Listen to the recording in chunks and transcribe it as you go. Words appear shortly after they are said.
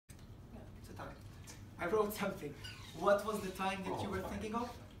I wrote something. What was the time that you were thinking of?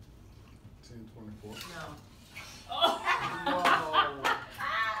 10:24. No.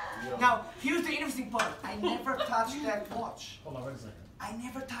 No. Now, here's the interesting part. I never touched that watch. Hold on, wait a second. I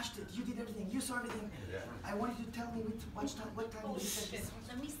never touched it. You did everything. You saw everything. Yeah. I want you to tell me what time you said this.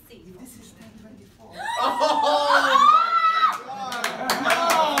 Let me see. If this is 10:24.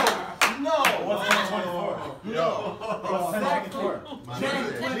 No! What's 10:24? No! The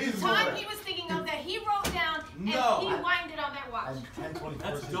time he was thinking of that he wrote down and he winded on that watch. 10:24.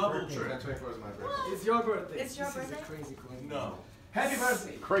 That's double true. 10:24 is my birthday. It's your birthday. It's your birthday? This is a crazy coincidence. No. Happy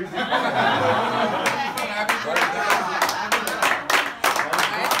birthday. Crazy. Happy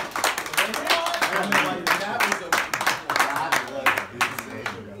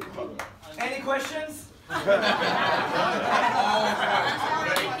Any questions?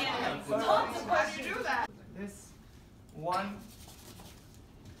 Why do you do that? This. 1,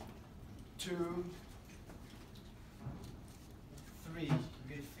 2, 3. You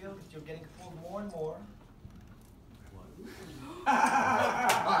can feel that you're getting pulled more and more.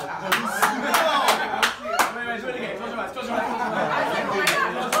 Wait, again. Close your eyes. Close your eyes.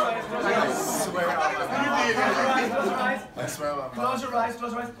 I swear on my Close your eyes.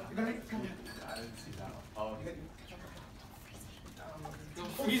 Close your eyes. You're gonna come here. I didn't see that.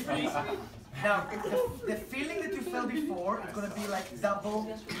 Now, the feeling that you felt before is gonna be like double.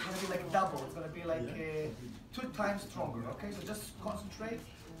 It's gonna be like double. It's gonna be like 2 times stronger. Okay, so just concentrate.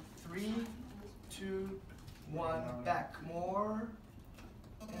 3, 2, 1. Back. More.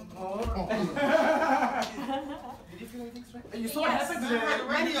 And more. Did you feel anything straight? You saw what happened to the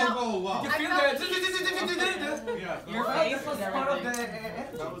radio go up. Did you feel that? Yeah. Your face was part of the.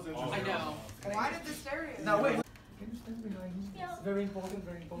 That was interesting. I know. Why did the stereo? Now wait. Can you stand behind me? Yeah. It's very important,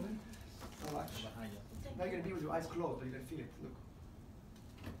 very important. So watch. Now you're gonna be with your eyes closed, but you're gonna feel it. Look.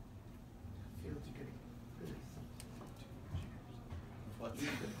 Feel what you're getting.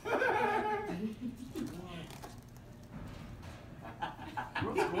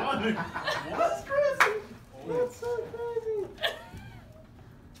 What's crazy? What's so crazy?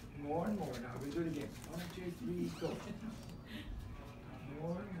 More and more now. We'll do it again. 1, 2, 3, go.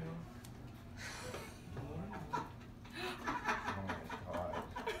 More and more.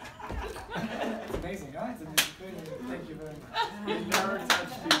 It's amazing, huh? It's amazing. Thank you very much. It never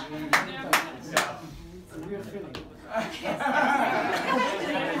touched you. It's a real feeling. I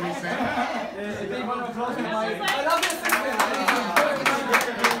love this.